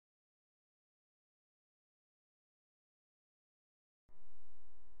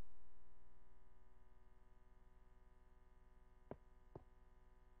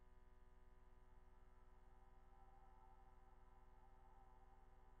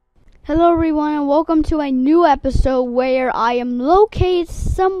Hello everyone and welcome to a new episode where I am located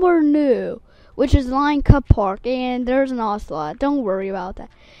somewhere new, which is Lion Cup Park, and there's an ocelot. Don't worry about that.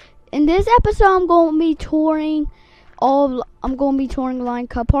 In this episode I'm going to be touring Lion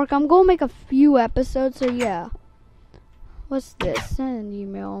Cup Park. I'm going to make a few episodes, so yeah. What's this? Send an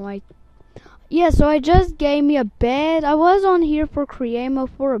email on my... Yeah, so I just gave me a bed. I was on here for create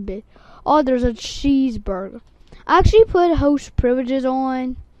mode for a bit. Oh, there's a cheeseburger. I actually put host privileges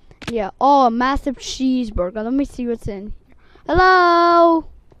on. Yeah, oh, a massive cheeseburger. Let me see what's in here. Hello?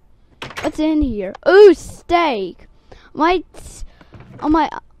 What's in here? Ooh, steak. This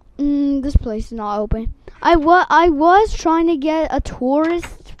place is not open. I was trying to get a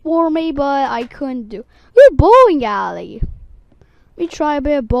tourist for me, but I couldn't do. Ooh, bowling alley. Let me try a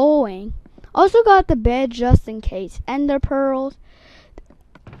bit of bowling. Also got the bed just in case. Ender pearls.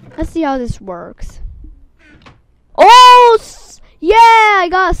 Let's see how this works. Oh, yeah, I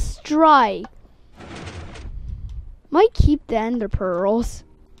got a strike. Might keep the ender pearls.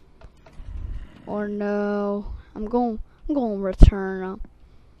 Or no. I'm going to return them.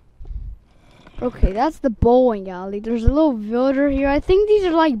 Okay, that's the bowling alley. There's a little villager here. I think these are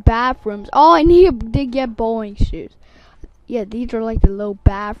like bathrooms. Oh, I need to get bowling shoes. Yeah, these are like the little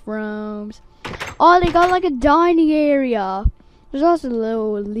bathrooms. Oh, they got like a dining area. There's also a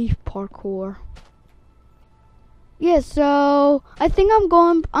little leaf parkour. Yeah, so I think I'm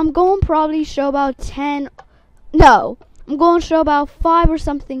going probably show about 10. No, I'm going to show about 5 or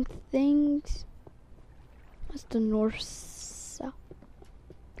something things. That's the north south.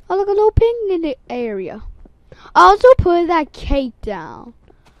 Oh, look, a little picnic area. I also put that cake down.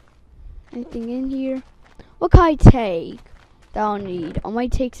 Anything in here? What can I take that I'll need? I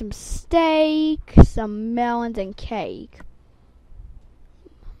might take some steak, some melons, and cake.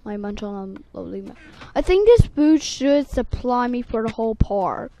 My munch on a lovely meal. I think this food should supply me for the whole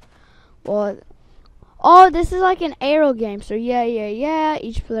park. Well, oh, this is like an arrow game. So yeah.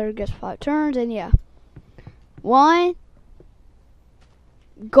 Each player gets 5 turns, and yeah. 1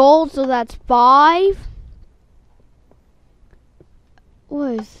 gold, so that's 5.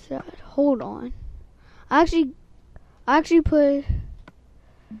 What is that? Hold on. I actually put.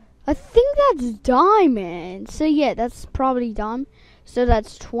 I think that's diamond. So yeah, that's probably diamond. So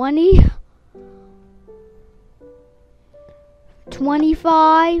that's 20,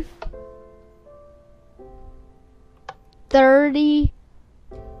 25, 30,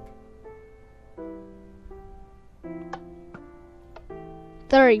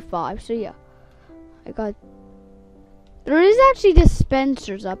 35. So yeah, there is actually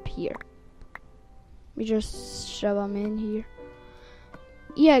dispensers up here. Let me just shove them in here.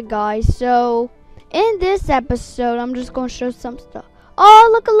 Yeah, guys, so in this episode, I'm just going to show some stuff. Oh,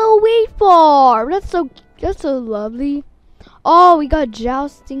 look, a little wheat farm. That's so lovely. Oh, we got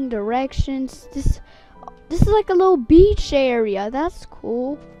jousting directions. This is like a little beach area. That's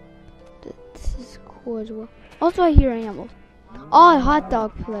cool. This is cool as well. Also, I hear animals. Oh, a hot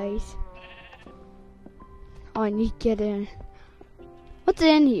dog place. Oh, I need to get in. What's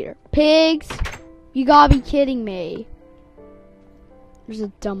in here? Pigs? You gotta be kidding me. There's a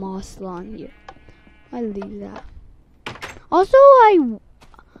dumb ocelot here. I leave that. Also, I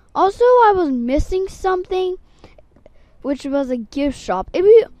was missing something, which was a gift shop.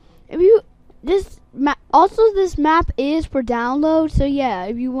 This map is for download. So yeah,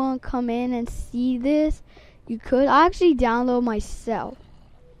 if you want to come in and see this, you could. I actually download myself.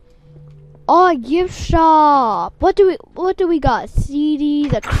 Oh, a gift shop. What do we got?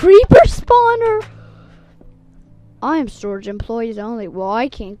 CDs, a creeper spawner. I am storage employees only. Well, I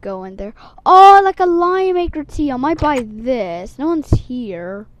can't go in there. Oh, like a lion maker tea. I might buy this. No one's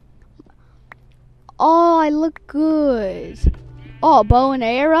here. Oh, I look good. Oh, bow and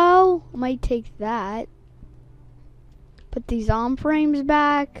arrow. I might take that. Put these arm frames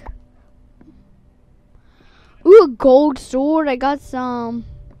back. Ooh, a gold sword. I got some.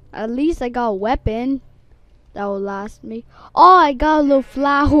 At least I got a weapon that will last me. Oh, I got a little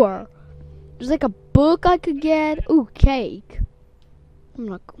flower. There's like a book I could get. Ooh, cake. I'm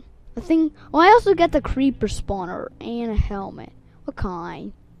not. I also get the creeper spawner and a helmet. What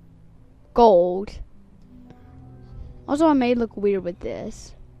kind? Gold. Also, I may look weird with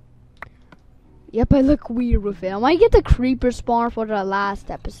this. Yep, I look weird with it. I might get the creeper spawner for the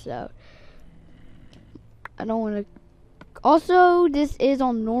last episode. I don't want to. Also, this is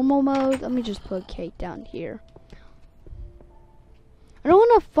on normal mode. Let me just put cake down here. I don't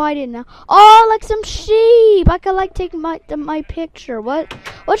want to fight it now. Oh, like some sheep. I could like take my picture. What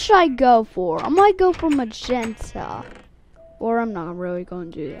should I go for? I might go for magenta. Or I'm not really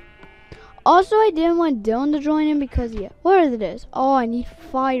going to do that. Also, I didn't want Dylan to join in because, yeah. What is this? Oh, I need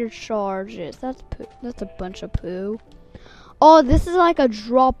fire charges. That's poo. That's a bunch of poo. Oh, this is like a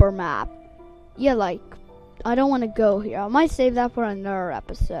dropper map. Yeah, like, I don't want to go here. I might save that for another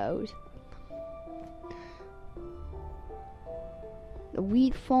episode. The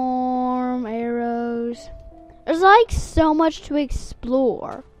wheat farm, arrows. There's like so much to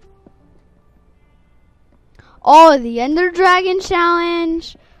explore. Oh, the Ender Dragon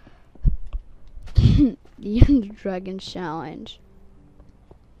Challenge. The Ender Dragon Challenge.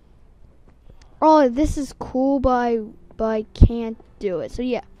 Oh, this is cool, but I can't do it. So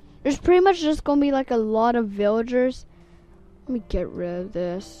yeah, there's pretty much just gonna be like a lot of villagers. Let me get rid of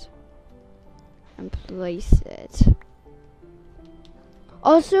this and place it.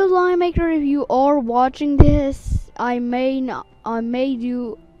 Also, Lion Maker, if you are watching this, I don't know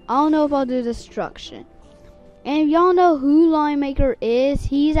if I'll do destruction. And if y'all know who Lion Maker is,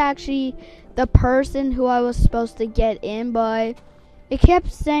 he's actually the person who I was supposed to get in, but it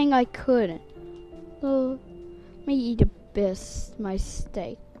kept saying I couldn't. So, let me eat my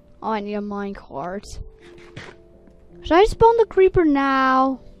steak. Oh, I need a minecart. Should I spawn the creeper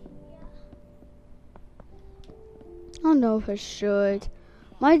now? I don't know if I should.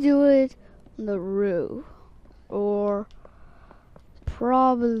 Might do it on the roof. Or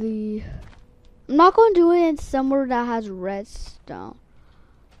probably... I'm not going to do it in somewhere that has redstone.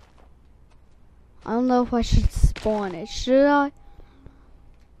 I don't know if I should spawn it. Should I?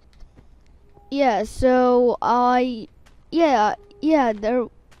 Yeah, so why I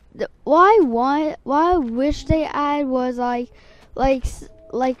wish they add was the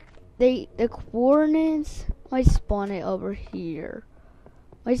coordinates. Might spawn it over here.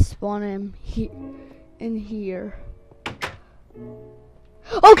 Might spawn him in here.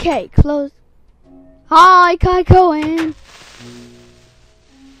 Okay, close. Hi, Kai Cohen.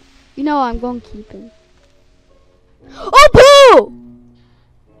 You know I'm gonna keep him. Oh, boo!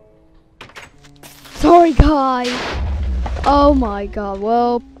 Sorry, guys. Oh my god.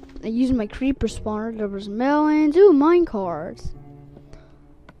 Well, I used my creeper spawner. There was melons. Ooh, minecarts.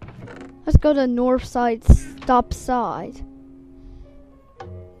 Let's go to the north side, stop side.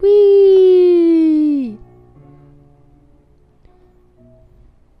 Whee!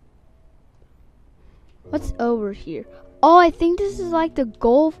 What's over here? Oh, I think this is like the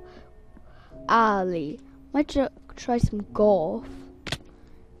golf alley. Might try some golf.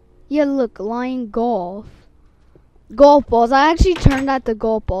 Yeah, look, Lion Golf. Golf balls. I actually turned out the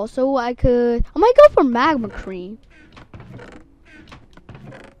golf ball so I might go for magma cream.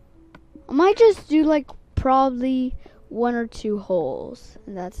 I might just do like probably 1 or 2 holes,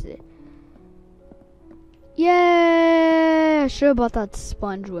 and that's it. Yeah, I should have brought that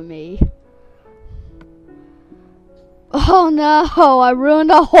sponge with me. Oh no, I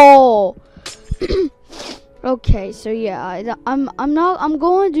ruined a hole. Okay, so yeah, I'm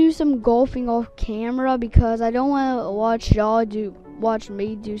going to do some golfing off camera because I don't want to watch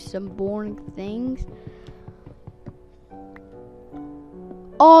me do some boring things.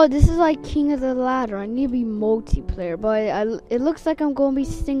 Oh, this is like King of the Ladder. I need to be multiplayer, but it looks like I'm going to be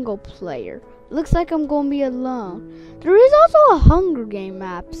single player. Looks like I'm going to be alone. There is also a Hunger Game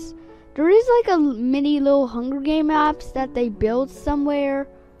maps. There is like a mini little Hunger Game maps that they build somewhere,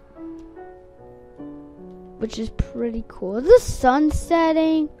 which is pretty cool. Is the sun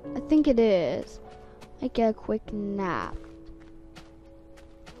setting? I think it is. I get a quick nap.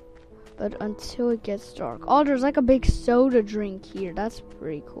 But until it gets dark. Oh, there's like a big soda drink here. That's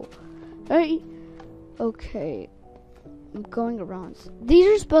pretty cool. Right? Okay. I'm going around. These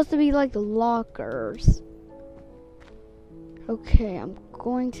are supposed to be like the lockers. Okay, I'm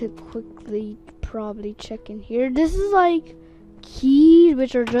going to quickly probably check in here. This is like keys,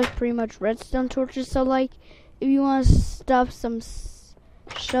 which are just pretty much redstone torches. So like, if you want to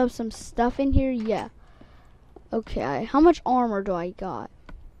shove some stuff in here, yeah. Okay, how much armor do I got?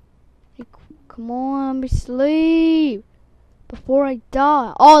 Come on, let me sleep before I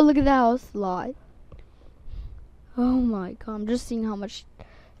die. Oh, look at that house slide. Oh my god, I'm just seeing how much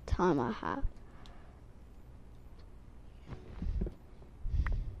time I have.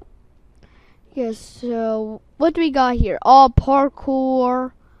 Yes, so what do we got here? Oh,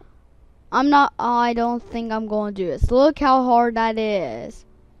 parkour. I don't think I'm going to do this. Look how hard that is.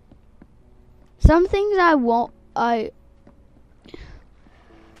 Some things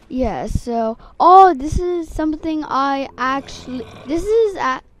yeah, so, oh, this is something also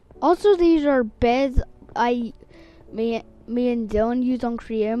these are beds me and Dylan used on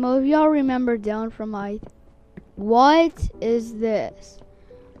creative mode. If y'all remember Dylan from what is this?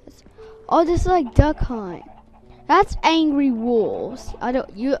 Oh, this is like Duck Hunt. That's Angry Wolves.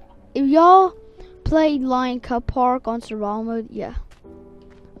 if y'all played Lion Cup Park on survival mode, yeah,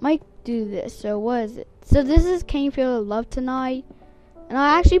 might do this. So what is it? So this is Can You Feel the Love Tonight? And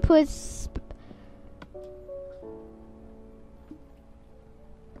I actually put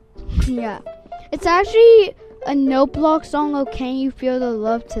yeah, it's actually a Note Block song of Can You Feel the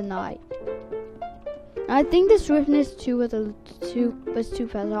Love Tonight. And I think the swiftness too was too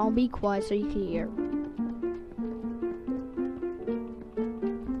fast. I'll be quiet so you can hear.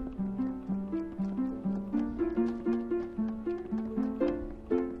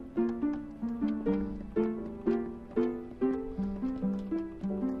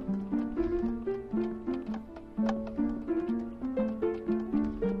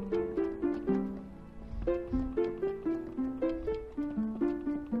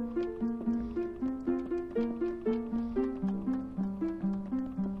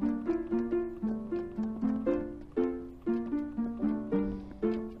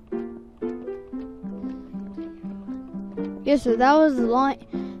 Yeah, so that was the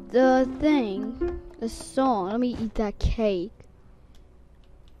song. Let me eat that cake.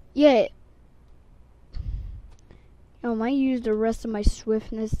 Yeah. I might use the rest of my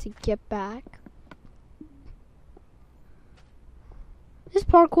swiftness to get back. This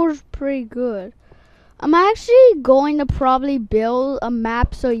parkour is pretty good. I'm actually going to probably build a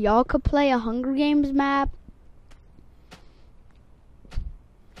map so y'all could play a Hunger Games map.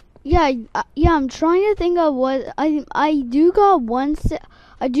 Yeah, I'm trying to think of what I do got one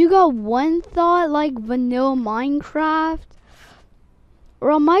thought, like vanilla Minecraft,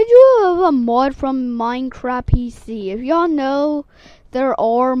 or I might do a mod from Minecraft PC. If y'all know, there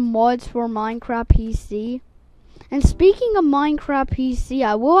are mods for Minecraft PC. And speaking of Minecraft PC,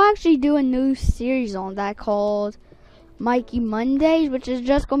 I will actually do a new series on that called Mikey Mondays, which is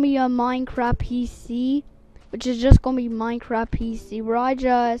just gonna be on Minecraft PC. Where I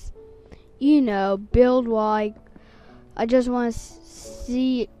just, build like, I just want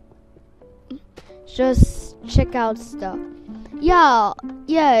to just check out stuff. I'm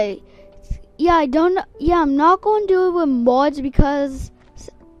not going to do it with mods because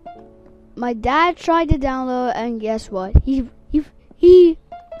my dad tried to download and guess what? He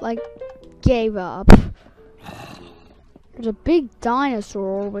like gave up. There's a big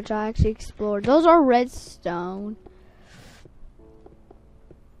dinosaur which I actually explored. Those are redstone.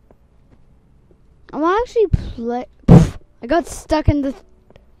 I'm actually I got stuck in the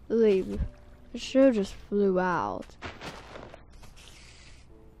leaf. The show just flew out.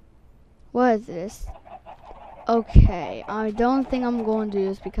 What is this? Okay, I don't think I'm going to do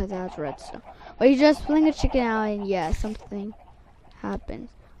this because that's redstone. But you just fling a chicken out and yeah, something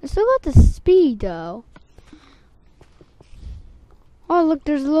happens. I still got the speed though. Oh look,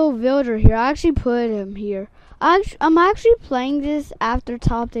 there's a little villager here. I actually put him here. I'm actually playing this after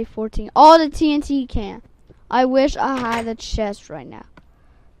Top Day 14. All the TNT can. I wish I had a chest right now.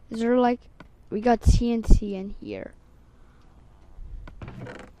 Is there like, we got TNT in here.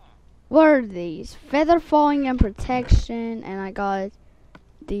 What are these? Feather falling and protection, and I got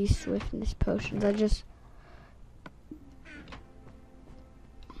these swiftness potions.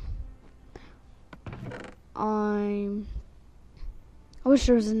 I wish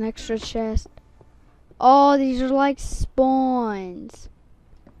there was an extra chest. Oh, these are like spawns.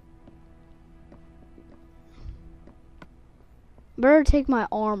 Better take my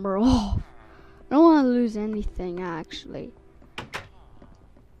armor off. I don't want to lose anything actually.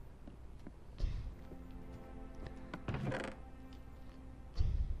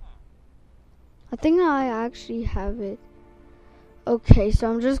 I think I actually have it. Okay, so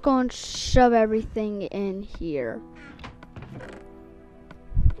I'm just going to shove everything in here.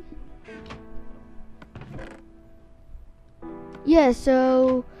 Yeah,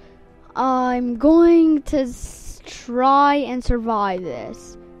 so I'm going to try and survive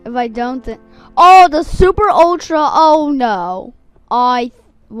this. If I don't, then oh, the super ultra. Oh no! Why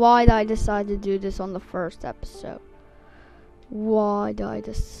did I decide to do this on the first episode? Why did I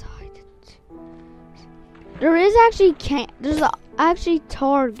decide to? There is actually there's actually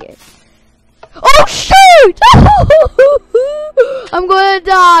target. Oh shoot! I'm gonna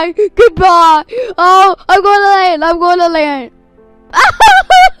die. Goodbye. Oh, I'm gonna land.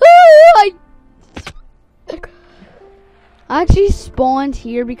 I actually spawned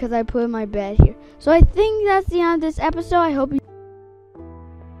here because I put my bed here. So I think that's the end of this episode. I hope you